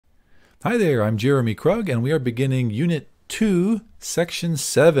Hi there, I'm Jeremy Krug, and we are beginning Unit 2, Section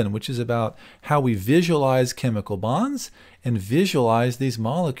 7, which is about how we visualize chemical bonds and visualize these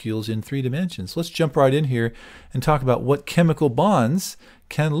molecules in 3 dimensions. Let's jump right in here and talk about what chemical bonds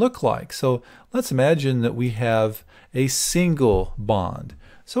can look like. So let's imagine that we have a single bond.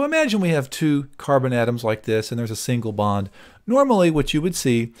 So imagine we have 2 carbon atoms like this, and there's a single bond. Normally what you would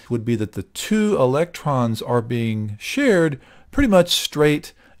see would be that the 2 electrons are being shared pretty much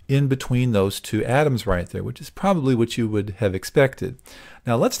straight in between those 2 atoms right there, which is probably what you would have expected.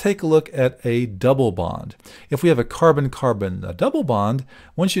 Now let's take a look at a double bond. If we have a carbon-carbon double bond,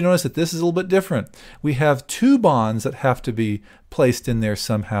 once you notice that this is a little bit different. We have 2 bonds that have to be placed in there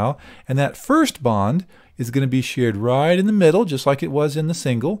somehow, and that first bond is going to be shared right in the middle, just like it was in the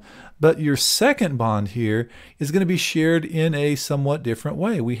single, but your second bond here is going to be shared in a somewhat different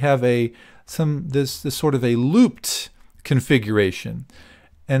way. We have this sort of a looped configuration.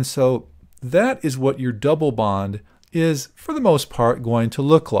 And so that is what your double bond is, for the most part, going to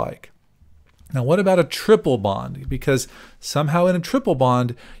look like. Now, what about a triple bond? Because somehow in a triple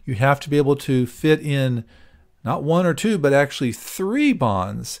bond, you have to be able to fit in not 1 or 2, but actually 3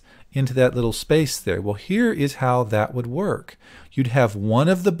 bonds into that little space there. Well, here is how that would work. You'd have one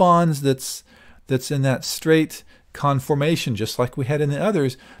of the bonds that's in that straight conformation, just like we had in the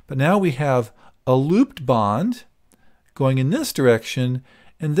others, but now we have a looped bond going in this direction,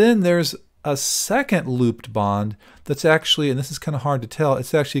 and then there's a second looped bond that's actually, and this is kind of hard to tell,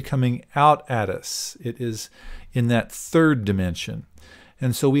 it's actually coming out at us. It is in that 3rd dimension.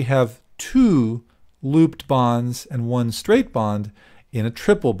 And so we have 2 looped bonds and 1 straight bond in a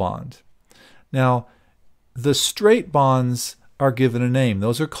triple bond. Now, the straight bonds are given a name.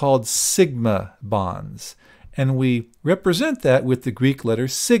 Those are called sigma bonds. And we represent that with the Greek letter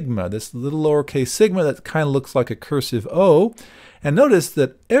sigma, this little lowercase sigma that kind of looks like a cursive O. And notice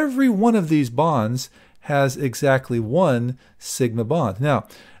that every one of these bonds has exactly 1 sigma bond. Now,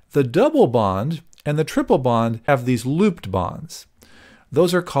 the double bond and the triple bond have these looped bonds.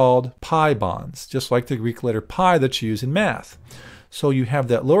 Those are called pi bonds, just like the Greek letter pi that's used in math. So you have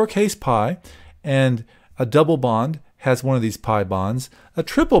that lowercase pi, and a double bond has one of these pi bonds. A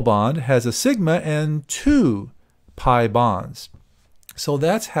triple bond has a sigma and 2 pi bonds. So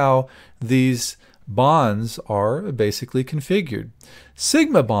that's how these bonds are basically configured.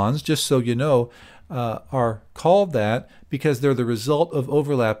 Sigma bonds, just so you know, are called that because they're the result of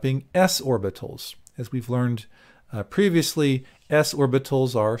overlapping s orbitals. As we've learned previously, s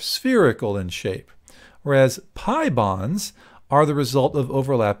orbitals are spherical in shape, whereas pi bonds are the result of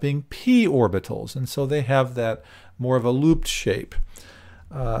overlapping p orbitals, and so they have that more of a looped shape.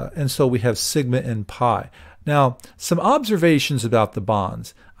 And so we have sigma and pi. Now, some observations about the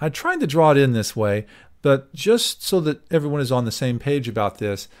bonds. I tried to draw it in this way, but just so that everyone is on the same page about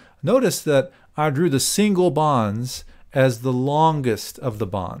this, notice that I drew the single bonds as the longest of the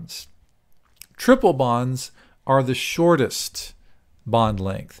bonds. Triple bonds are the shortest bond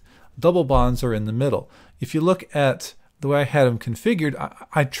length. Double bonds are in the middle. If you look at the way I had them configured,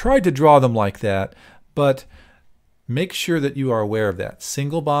 I tried to draw them like that, but make sure that you are aware of that.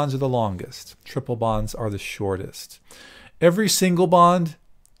 Single bonds are the longest. Triple bonds are the shortest. Every single bond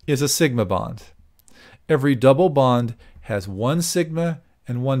is a sigma bond. Every double bond has 1 sigma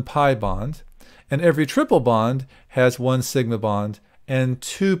and 1 pi bond. And every triple bond has 1 sigma bond and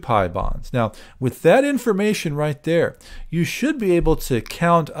 2 pi bonds. Now, with that information right there, you should be able to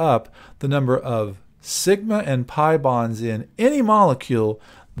count up the number of sigma and pi bonds in any molecule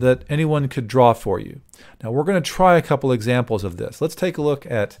that anyone could draw for you. Now we're going to try a couple examples of this. Let's take a look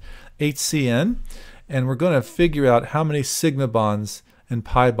at HCN, and we're going to figure out how many sigma bonds and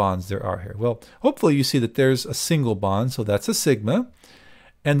pi bonds there are here. Well, hopefully you see that there's a single bond, so that's a sigma,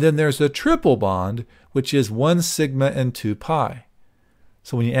 and then there's a triple bond, which is 1 sigma and 2 pi.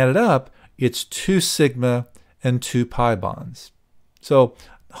 So when you add it up, it's 2 sigma and 2 pi bonds. So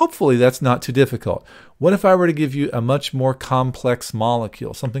hopefully that's not too difficult. What if I were to give you a much more complex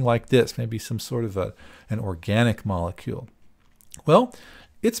molecule, something like this, maybe some sort of an organic molecule? Well,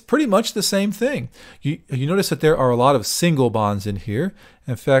 it's pretty much the same thing. You notice that there are a lot of single bonds in here.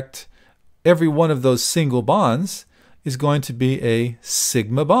 In fact, every one of those single bonds is going to be a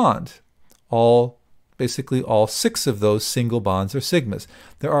sigma bond. Basically all 6 of those single bonds are sigmas.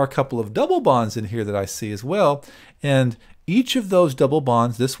 There are a couple of double bonds in here that I see as well, and each of those double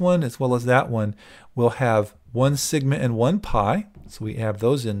bonds, this one as well as that one, will have 1 sigma and 1 pi, so we have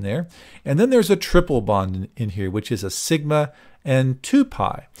those in there. And then there's a triple bond in here, which is a sigma and 2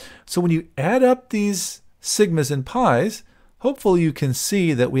 pi. So when you add up these sigmas and pi's, hopefully you can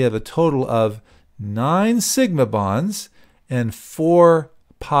see that we have a total of 9 sigma bonds and 4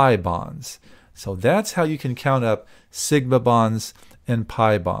 pi bonds. So that's how you can count up sigma bonds and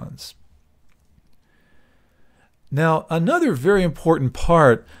pi bonds. Now, another very important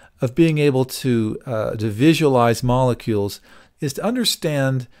part of being able to visualize molecules is to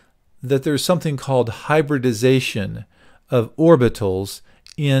understand that there's something called hybridization of orbitals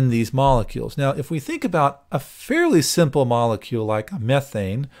in these molecules. Now, if we think about a fairly simple molecule like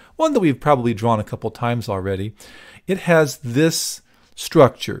methane, one that we've probably drawn a couple times already, it has this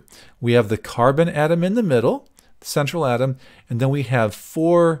structure. We have the carbon atom in the middle, the central atom, and then we have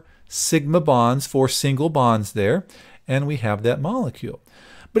 4 sigma bonds, 4 single bonds there, and we have that molecule.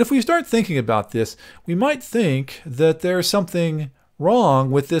 But if we start thinking about this, we might think that there's something wrong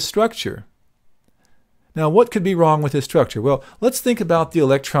with this structure. Now, what could be wrong with this structure? Well, let's think about the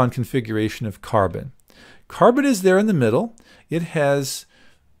electron configuration of carbon. Carbon is there in the middle. It has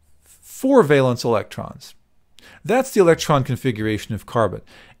 4 valence electrons. That's the electron configuration of carbon.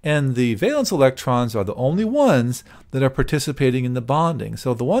 And the valence electrons are the only ones that are participating in the bonding.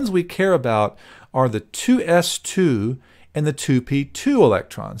 So the ones we care about are the 2s2 and the 2p2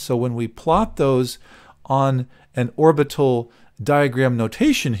 electrons. So when we plot those on an orbital diagram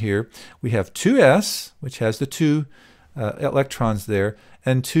notation here, we have 2s, which has the 2 electrons there,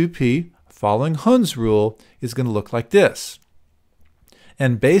 and 2p, following Hund's rule, is going to look like this.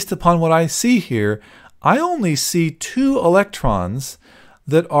 And based upon what I see here, I only see 2 electrons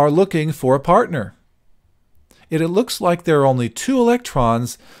that are looking for a partner. It looks like there are only 2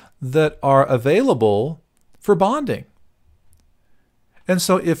 electrons that are available for bonding. And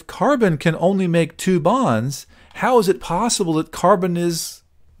so if carbon can only make 2 bonds, how is it possible that carbon is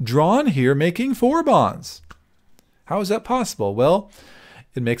drawn here making 4 bonds? How is that possible? Well,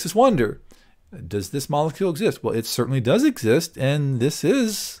 it makes us wonder, does this molecule exist? Well, it certainly does exist, and this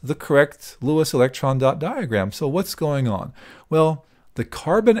is the correct Lewis electron dot diagram. So what's going on? Well, the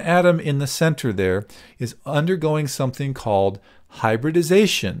carbon atom in the center there is undergoing something called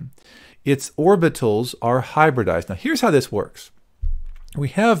hybridization. Its orbitals are hybridized. Now, here's how this works. We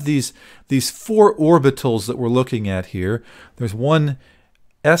have these 4 orbitals that we're looking at here. There's one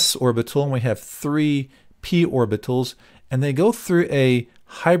s orbital, and we have 3 p orbitals, and they go through a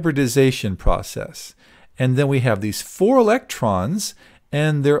hybridization process. And then we have these 4 electrons,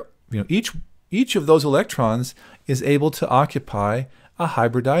 and they're, each of those electrons is able to occupy a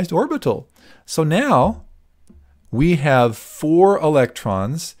hybridized orbital. So now we have 4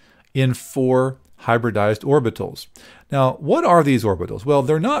 electrons in 4 hybridized orbitals. Now, what are these orbitals? Well,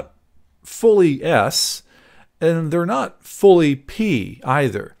 they're not fully s, and they're not fully p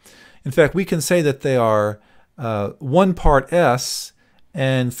either. In fact, we can say that they are 1 part s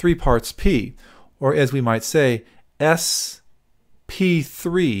and 3 parts p, or as we might say, sp3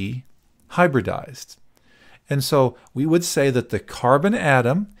 hybridized. And so we would say that the carbon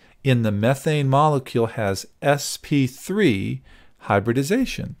atom in the methane molecule has sp3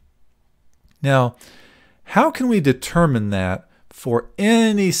 hybridization. Now, how can we determine that for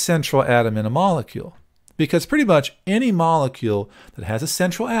any central atom in a molecule? Because pretty much any molecule that has a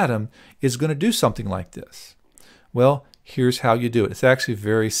central atom is going to do something like this. Well, here's how you do it. It's actually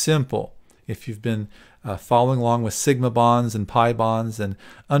very simple. If you've been following along with sigma bonds and pi bonds and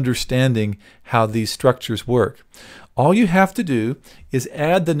understanding how these structures work, all you have to do is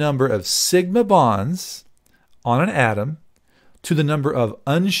add the number of sigma bonds on an atom to the number of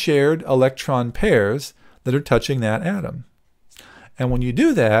unshared electron pairs that are touching that atom. And when you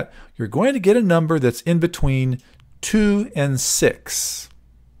do that, you're going to get a number that's in between 2 and 6.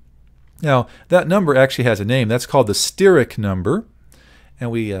 Now, that number actually has a name. That's called the steric number.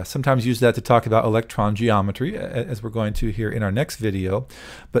 And we sometimes use that to talk about electron geometry, as we're going to here in our next video.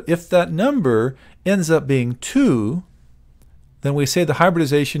 But if that number ends up being 2, then we say the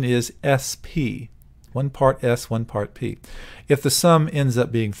hybridization is sp. 1 part s, 1 part p. If the sum ends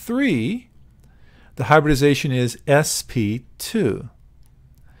up being 3, the hybridization is sp2.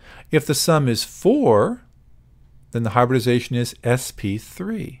 If the sum is 4, then the hybridization is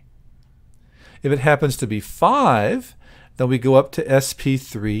sp3. If it happens to be 5, then we go up to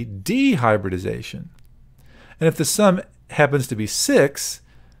sp3 dehybridization. And if the sum happens to be 6,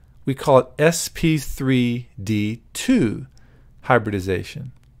 we call it sp3 d2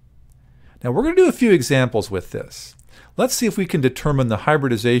 hybridization. Now we're going to do a few examples with this. Let's see if we can determine the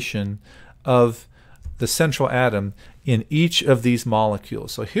hybridization of the central atom in each of these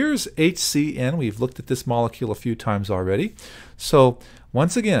molecules. So here's HCN. We've looked at this molecule a few times already. So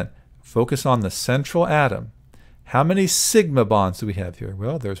once again, focus on the central atom. How many sigma bonds do we have here?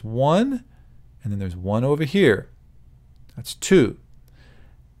 Well, there's 1, and then there's 1 over here. That's 2.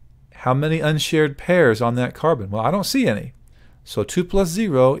 How many unshared pairs on that carbon? Well, I don't see any. So 2 plus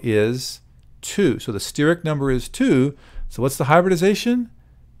 0 is 2. So the steric number is 2. So what's the hybridization?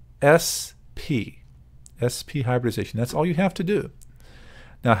 SP. SP hybridization. That's all you have to do.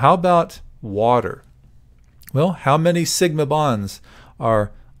 Now how about water? Well, how many sigma bonds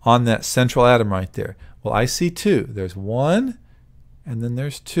are on that central atom right there? Well, I see 2. There's 1, and then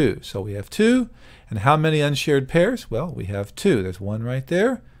there's 2. So we have 2. And how many unshared pairs? Well, we have 2. There's 1 right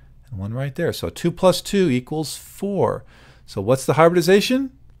there and 1 right there. So 2 plus 2 equals 4. So what's the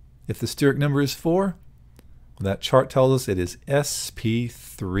hybridization if the steric number is 4? Well, that chart tells us it is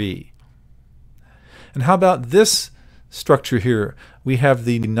sp3. And how about this structure here? We have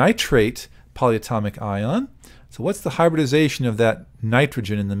the nitrate polyatomic ion. So what's the hybridization of that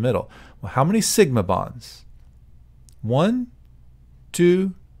nitrogen in the middle? Well, how many sigma bonds? 1,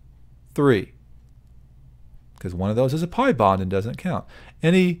 2, 3. Because one of those is a pi bond and doesn't count.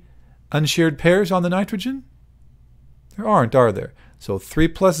 Any unshared pairs on the nitrogen? There aren't, are there? So 3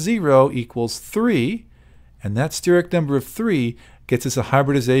 plus 0 equals 3, and that steric number of 3 gets us a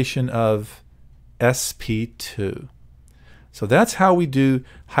hybridization of sp2. So that's how we do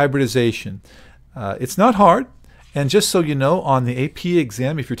hybridization. It's not hard, and just so you know, on the AP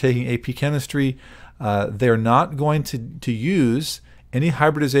exam, if you're taking AP Chemistry, they're not going to use any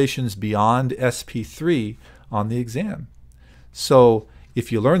hybridizations beyond sp3 on the exam. So if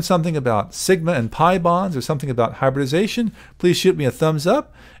you learn something about sigma and pi bonds or something about hybridization, please shoot me a thumbs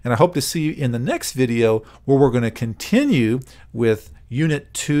up, and I hope to see you in the next video where we're going to continue with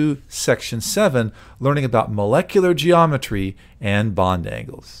Unit 2, Section 7, learning about molecular geometry and bond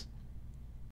angles.